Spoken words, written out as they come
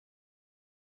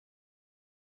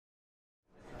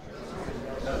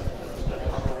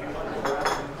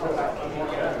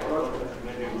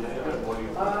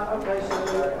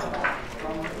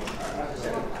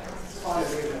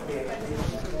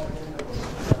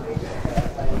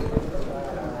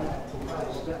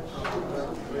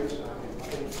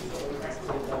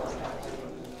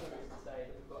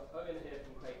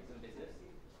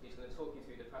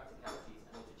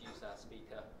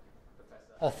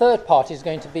third part is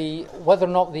going to be whether or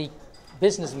not the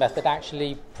business method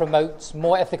actually promotes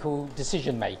more ethical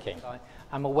decision making.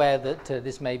 I'm aware that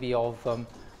this may be of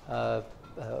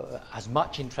as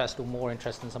much interest or more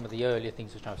interest than some of the earlier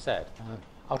things which I've said.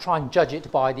 I'll try and judge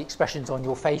it by the expressions on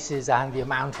your faces and the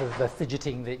amount of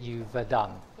fidgeting that you've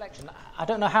done. I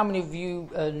don't know how many of you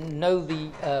know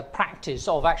the practice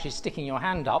of actually sticking your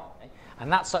hand up,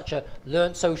 and that's such a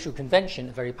learnt social convention,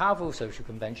 a very powerful social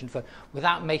convention for,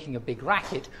 without making a big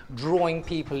racket, drawing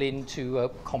people into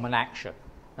common action.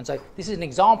 And so this is an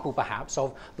example, perhaps,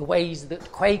 of the ways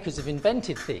that Quakers have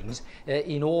invented things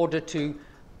in order to,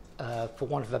 for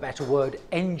want of a better word,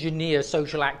 engineer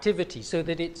social activity so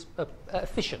that it's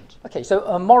efficient. Okay,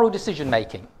 so moral decision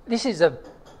making. This is a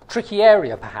tricky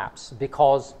area, perhaps,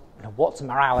 because what's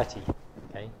morality?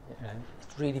 Okay,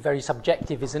 it's really very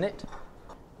subjective, isn't it?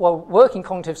 Well, work in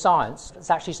cognitive science has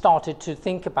actually started to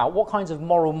think about what kinds of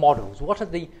moral models, what are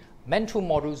the mental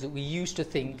models that we use to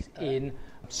think in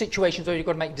situations where you've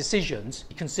got to make decisions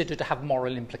considered to have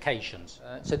moral implications.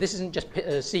 So this isn't just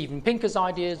Steven Pinker's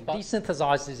ideas, but he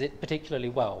synthesizes it particularly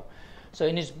well. So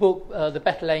in his book, The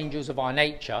Better Angels of Our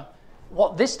Nature,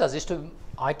 what this does is to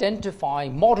identify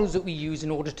models that we use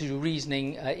in order to do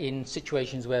reasoning in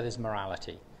situations where there's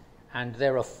morality. And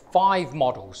there are 5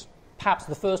 models. Perhaps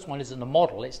the first one isn't a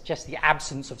model, it's just the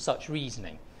absence of such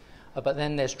reasoning. But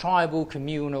then there's tribal,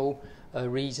 communal,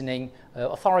 reasoning,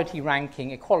 authority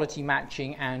ranking, equality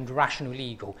matching, and rational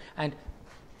legal. And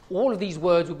all of these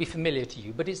words will be familiar to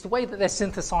you, but it's the way that they're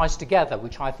synthesized together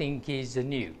which I think is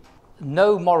new.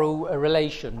 No moral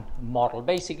relation model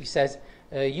basically says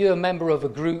you're a member of a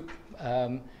group,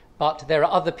 but there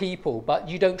are other people, but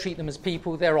you don't treat them as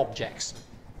people, they're objects.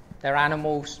 They're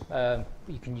animals,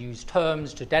 you can use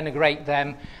terms to denigrate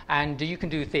them, and you can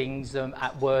do things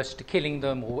at worst to killing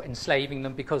them or enslaving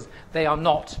them because they are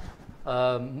not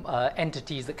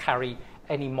entities that carry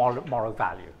any moral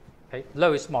value. Okay?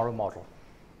 Lowest moral model.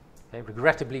 Okay?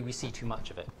 Regrettably, we see too much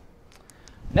of it.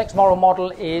 Next moral model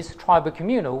is tribal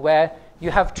communal, where you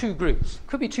have 2 groups.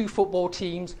 Could be 2 football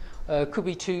teams, could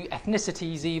be 2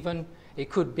 ethnicities even.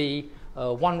 It could be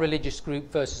one religious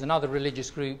group versus another religious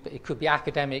group. It could be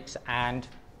academics and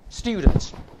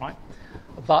students, right?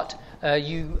 But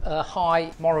you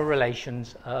high moral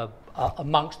relations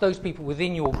amongst those people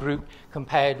within your group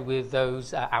compared with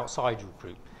those outside your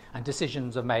group, and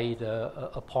decisions are made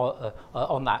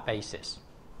on that basis.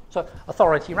 So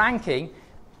authority ranking,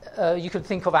 you could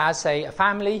think of as, say, a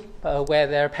family where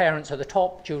there are parents at the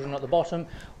top, children at the bottom,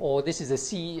 or this is a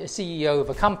CEO of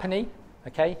a company,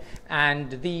 okay,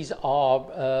 and these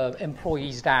are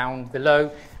employees down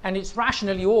below, and it's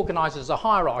rationally organized as a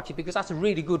hierarchy because that's a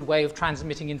really good way of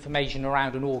transmitting information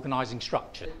around an organizing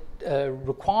structure.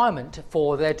 Requirement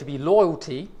for there to be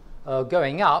loyalty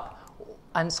going up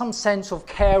and some sense of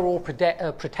care or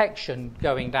protection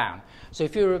going down. So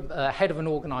if you're a head of an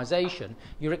organization,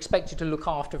 you're expected to look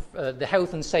after the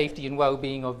health and safety and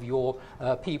well-being of your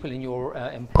people in your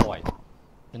employ.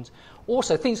 And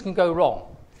also, things can go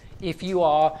wrong. If you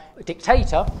are a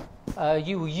dictator,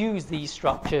 you will use these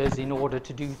structures in order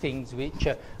to do things which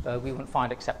we wouldn't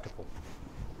find acceptable.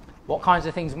 What kinds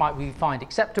of things might we find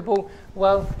acceptable?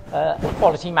 Well,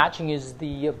 equality matching is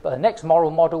the next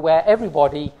moral model where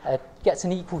everybody gets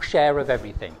an equal share of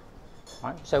everything.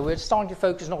 Right? So we're starting to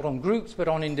focus not on groups but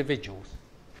on individuals.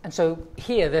 And so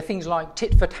here there are things like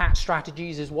tit-for-tat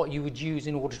strategies is what you would use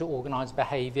in order to organize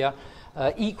behavior,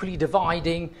 equally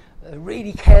dividing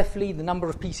really carefully the number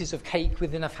of pieces of cake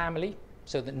within a family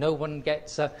so that no one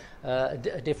gets a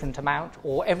different amount,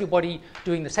 or everybody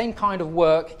doing the same kind of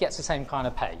work gets the same kind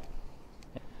of pay.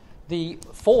 The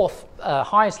fourth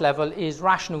highest level is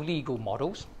rational legal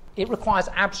models. It requires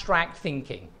abstract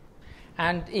thinking.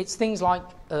 And it's things like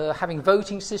having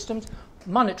voting systems,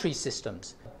 monetary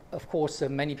systems. Of course,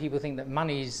 many people think that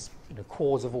money is the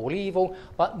cause of all evil,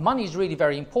 but money is really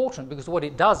very important because what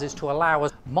it does is to allow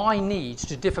us my needs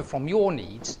to differ from your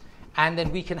needs, and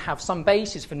then we can have some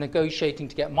basis for negotiating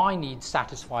to get my needs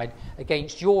satisfied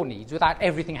against your needs without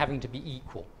everything having to be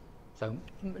equal. So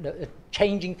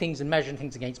changing things and measuring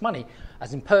things against money,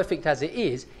 as imperfect as it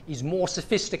is more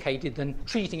sophisticated than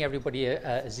treating everybody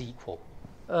as equal.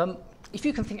 If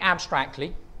you can think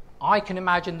abstractly, I can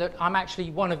imagine that I'm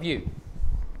actually one of you.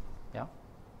 Yeah?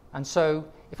 And so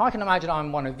if I can imagine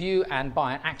I'm one of you, and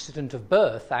by an accident of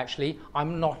birth, actually, I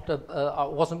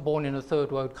wasn't born in a third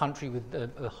world country with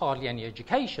hardly any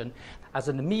education, as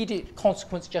an immediate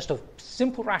consequence just of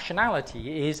simple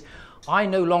rationality is I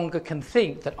no longer can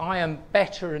think that I am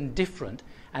better and different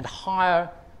and higher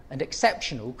and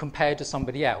exceptional compared to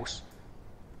somebody else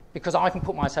because I can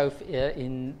put myself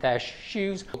in their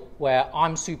shoes where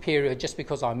I'm superior just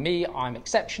because I'm me, I'm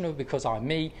exceptional because I'm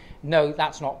me. No,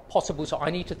 that's not possible, so I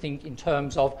need to think in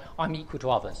terms of I'm equal to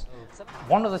others.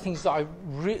 One of the things that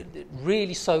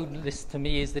really sold this to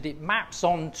me is that it maps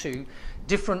onto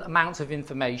different amounts of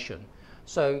information.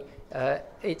 So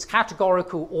it's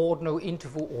categorical, ordinal,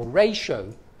 interval, or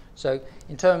ratio. So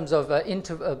in terms of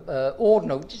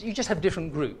ordinal, you just have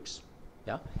different groups.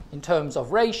 Yeah? In terms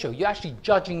of ratio, you're actually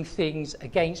judging things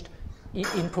against,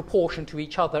 in proportion to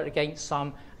each other, against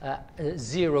some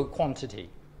zero quantity.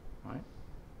 Right?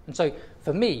 And so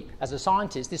for me, as a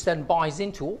scientist, this then buys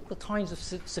into all the kinds of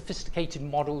sophisticated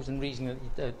models and reasoning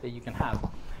that you can have.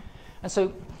 And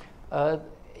so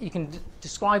you can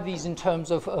describe these in terms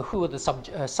of who are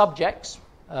the subjects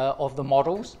of the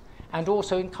models, and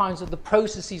also in kinds of the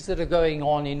processes that are going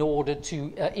on in order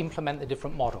to implement the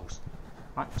different models.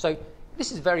 Right? So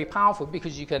this is very powerful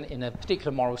because you can, in a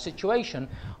particular moral situation,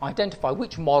 identify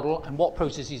which model and what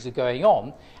processes are going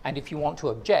on, and if you want to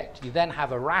object, you then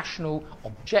have a rational,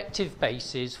 objective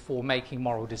basis for making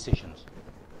moral decisions.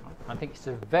 I think it's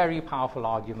a very powerful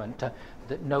argument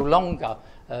that no longer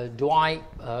do I,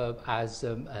 as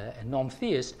a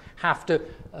non-theist, have to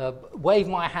wave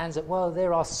my hands at, well,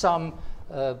 there are some,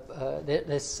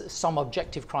 there's some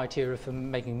objective criteria for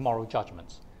making moral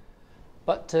judgments.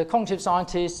 But cognitive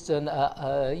scientists and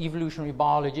evolutionary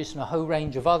biologists and a whole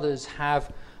range of others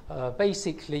have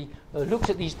basically looked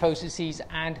at these processes,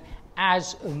 and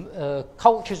as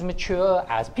cultures mature,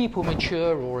 as people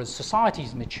mature, or as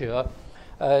societies mature,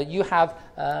 you have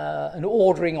an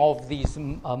ordering of these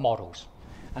models.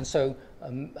 And so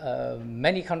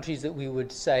many countries that we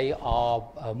would say are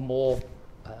more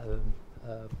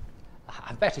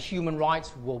have better human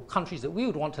rights, well, countries that we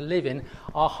would want to live in,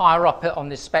 are higher up on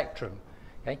this spectrum.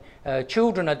 Okay?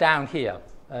 Children are down here.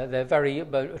 They're very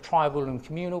tribal and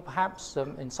communal, perhaps,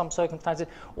 in some circumstances,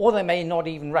 or they may not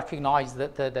even recognize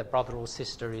that their brother or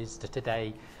sister is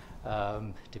today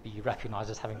to be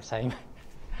recognized as having the same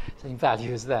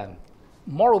value as them.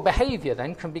 Moral behavior,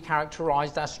 then, can be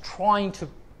characterized as trying to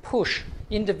push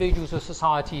individuals or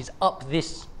societies up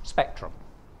this spectrum.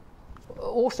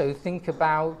 Also, think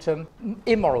about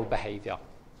immoral behavior.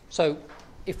 So,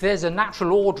 if there's a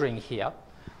natural ordering here,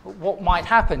 what might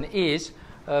happen is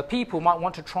people might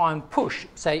want to try and push,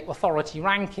 say, authority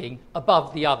ranking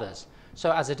above the others.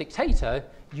 So as a dictator,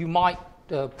 you might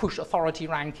push authority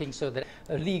ranking so that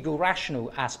legal,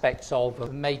 rational aspects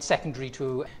of made secondary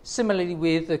to, similarly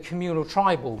with the communal,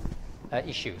 tribal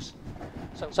issues.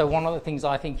 So one of the things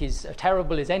I think is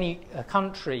terrible is any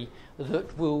country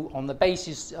that will, on the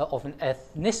basis of an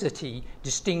ethnicity,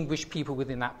 distinguish people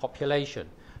within that population.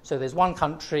 So there's one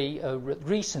country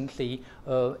recently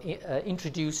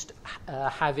introduced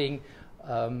having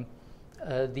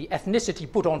the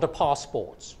ethnicity put onto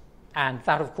passports. And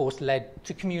that, of course, led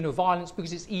to communal violence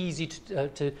because it's easy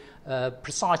to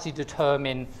precisely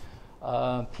determine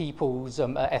people's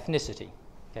ethnicity,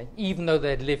 okay? Even though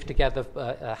they'd lived together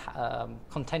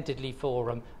contentedly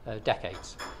for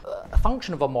decades. A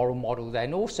function of a moral model,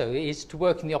 then, also is to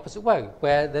work in the opposite way,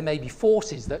 where there may be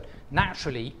forces that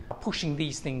naturally are pushing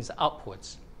these things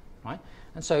upwards, right?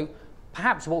 And so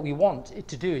perhaps what we want it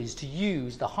to do is to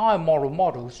use the higher moral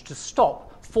models to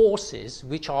stop forces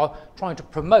which are trying to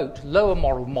promote lower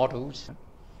moral models.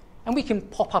 And we can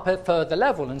pop up a further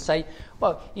level and say,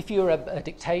 well, if you're a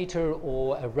dictator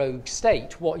or a rogue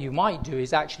state, what you might do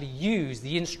is actually use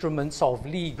the instruments of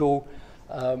legal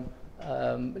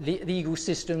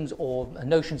systems or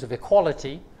notions of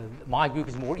equality. My group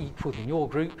is more equal than your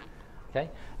group, okay?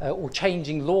 Or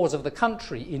changing laws of the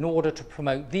country in order to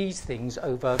promote these things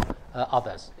over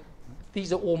others.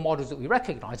 These are all models that we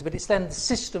recognize, but it's then the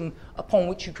system upon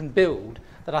which you can build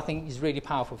that I think is really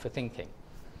powerful for thinking.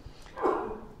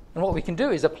 And what we can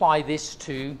do is apply this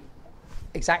to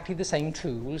exactly the same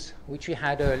tools which we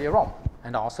had earlier on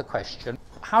and ask the question,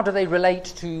 how do they relate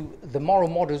to the moral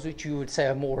models which you would say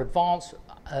are more advanced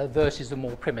versus the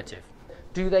more primitive?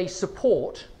 Do they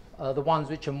support the ones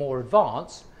which are more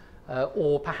advanced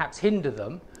or perhaps hinder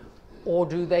them? Or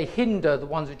do they hinder the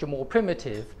ones which are more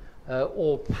primitive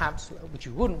or perhaps, which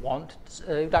you wouldn't want,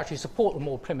 would actually support the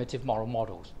more primitive moral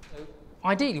models?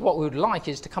 Ideally, what we would like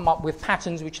is to come up with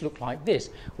patterns which look like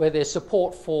this, where there's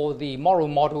support for the moral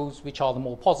models, which are the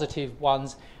more positive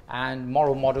ones, and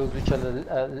moral models which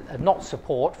are not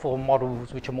support for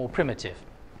models which are more primitive.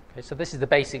 Okay, so this is the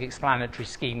basic explanatory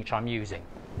scheme which I'm using.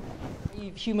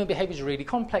 Human behavior is really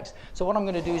complex, so what I'm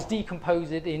going to do is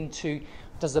decompose it into,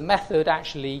 does the method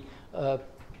actually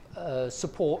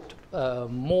support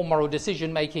more moral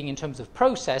decision making in terms of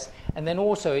process, and then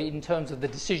also in terms of the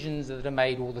decisions that are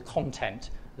made or the content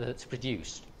that's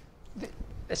produced.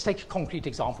 Let's take a concrete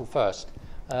example first.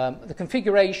 The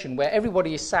configuration where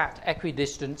everybody is sat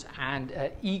equidistant and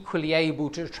equally able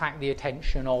to attract the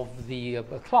attention of the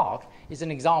clerk is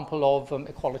an example of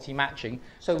equality matching.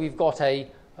 So we've got a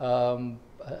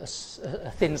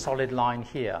thin solid line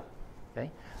here.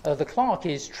 Okay? The clerk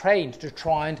is trained to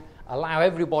try and allow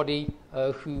everybody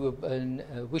who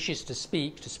wishes to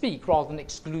speak rather than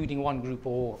excluding one group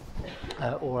or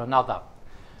another.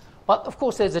 But of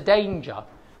course there's a danger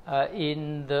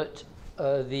in that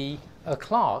the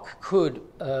clerk could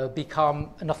become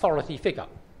an authority figure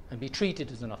and be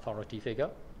treated as an authority figure.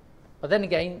 But then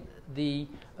again, the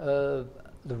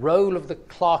role of the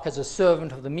clerk as a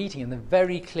servant of the meeting and the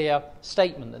very clear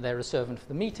statement that they're a servant of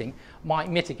the meeting might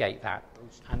mitigate that.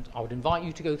 And I would invite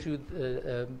you to go through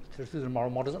the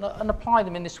moral models and apply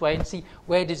them in this way and see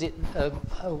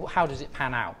how does it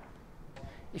pan out.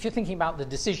 If you're thinking about the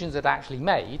decisions that are actually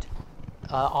made,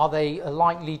 are they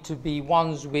likely to be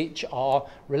ones which are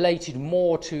related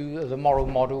more to the moral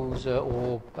models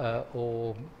or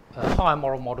higher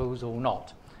moral models or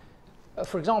not?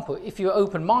 For example, if you're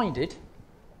open-minded,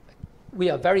 we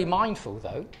are very mindful,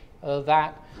 though,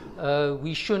 that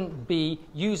we shouldn't be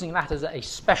using that as a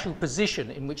special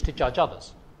position in which to judge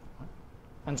others.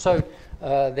 And so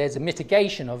there's a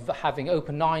mitigation of having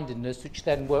open-mindedness, which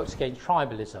then works against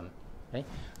tribalism. Okay?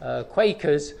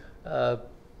 Quakers are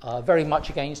very much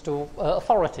against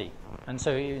authority. And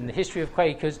so in the history of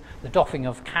Quakers, the doffing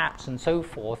of caps and so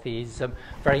forth is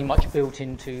very much built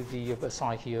into the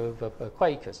psyche of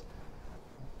Quakers.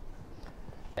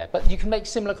 Yeah, but you can make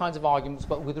similar kinds of arguments,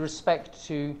 but with respect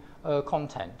to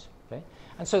content. Okay?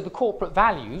 And so the corporate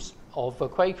values of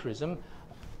Quakerism,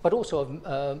 but also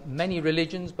of many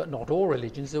religions, but not all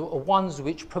religions, are ones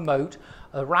which promote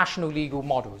rational legal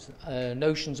models,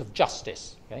 notions of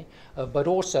justice, okay? But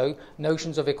also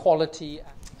notions of equality.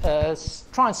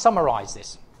 Try and summarize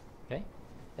this. Okay?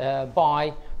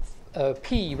 By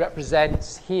P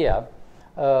represents here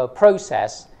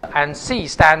process, and C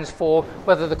stands for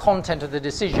whether the content of the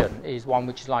decision is one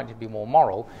which is likely to be more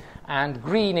moral, and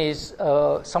green is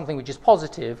something which is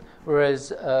positive,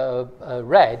 whereas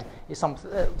red is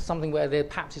something where there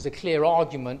perhaps is a clear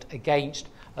argument against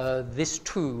this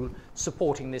tool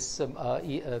supporting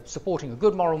supporting a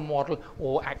good moral model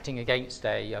or acting against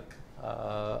a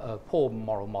poor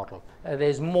moral model.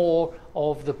 There's more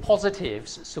of the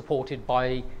positives supported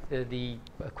by the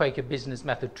Quaker business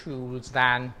method tools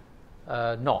than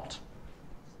not.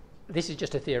 This is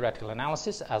just a theoretical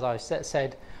analysis, as I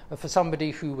said, for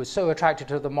somebody who was so attracted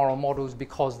to the moral models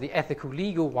because the ethical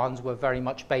legal ones were very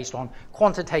much based on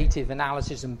quantitative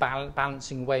analysis and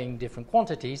balancing, weighing different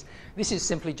quantities. This is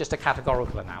simply just a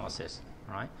categorical analysis,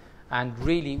 right? And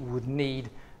really would need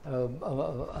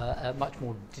a much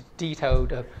more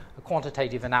detailed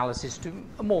quantitative analysis to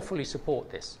more fully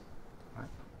support this. Right?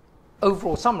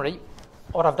 Overall summary,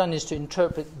 what I've done is to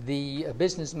interpret the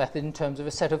business method in terms of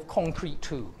a set of concrete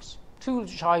tools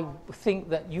which I think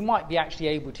that you might be actually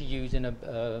able to use in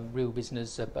a real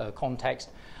business context.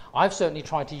 I've certainly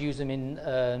tried to use them in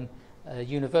a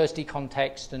university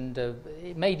context, and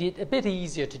it made it a bit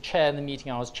easier to chair the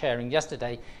meeting I was chairing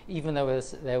yesterday, even though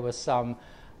there were some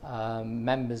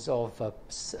members of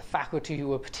faculty who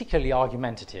were particularly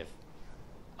argumentative.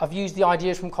 I've used the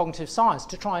ideas from cognitive science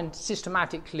to try and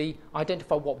systematically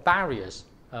identify what barriers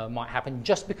might happen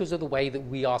just because of the way that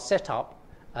we are set up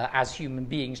as human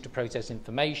beings to process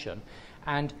information.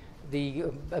 And the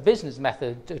business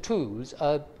method tools,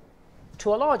 to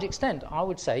a large extent, I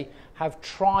would say, have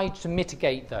tried to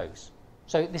mitigate those.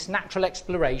 So this natural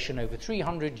exploration over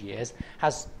 300 years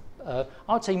has, I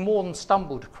would say, more than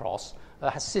stumbled across,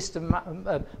 has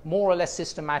more or less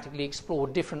systematically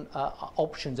explored different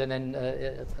options and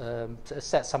then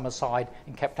set some aside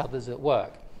and kept others at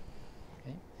work.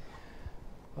 Okay.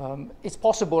 It's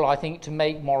possible, I think, to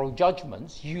make moral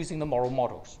judgments using the moral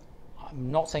models.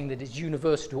 I'm not saying that it's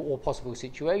universal to all possible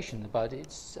situations, but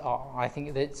it's, I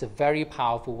think that it's a very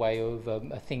powerful way of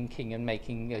thinking and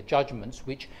making judgments,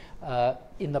 which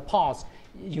in the past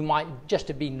you might just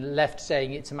have been left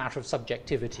saying it's a matter of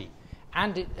subjectivity.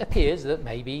 And it appears that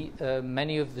maybe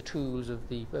many of the tools of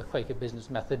the Quaker business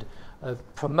method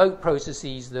promote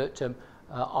processes that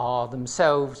are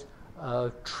themselves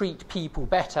treat people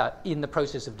better in the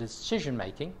process of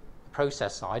decision-making,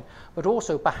 process side, but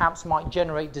also perhaps might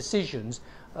generate decisions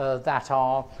that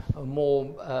are more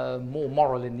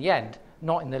moral in the end,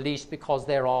 not in the least because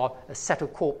there are a set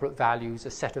of corporate values,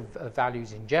 a set of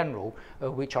values in general,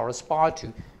 which are aspired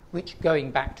to, which,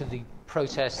 going back to the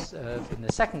process in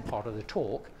the second part of the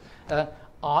talk,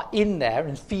 are in there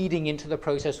and feeding into the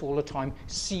process all the time,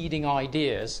 seeding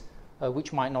ideas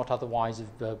which might not otherwise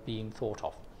have been thought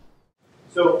of.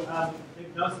 So I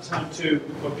think now's the time to,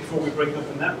 well, before we break up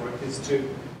the network, is to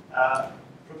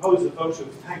propose a vote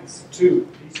of thanks to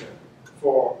Peter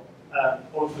for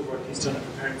all of the work he's done in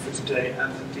preparing for today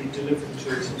and indeed delivering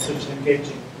to us in such an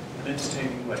engaging and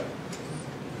entertaining way.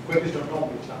 Quakers don't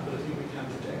normally clap, but I think we can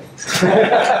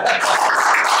today.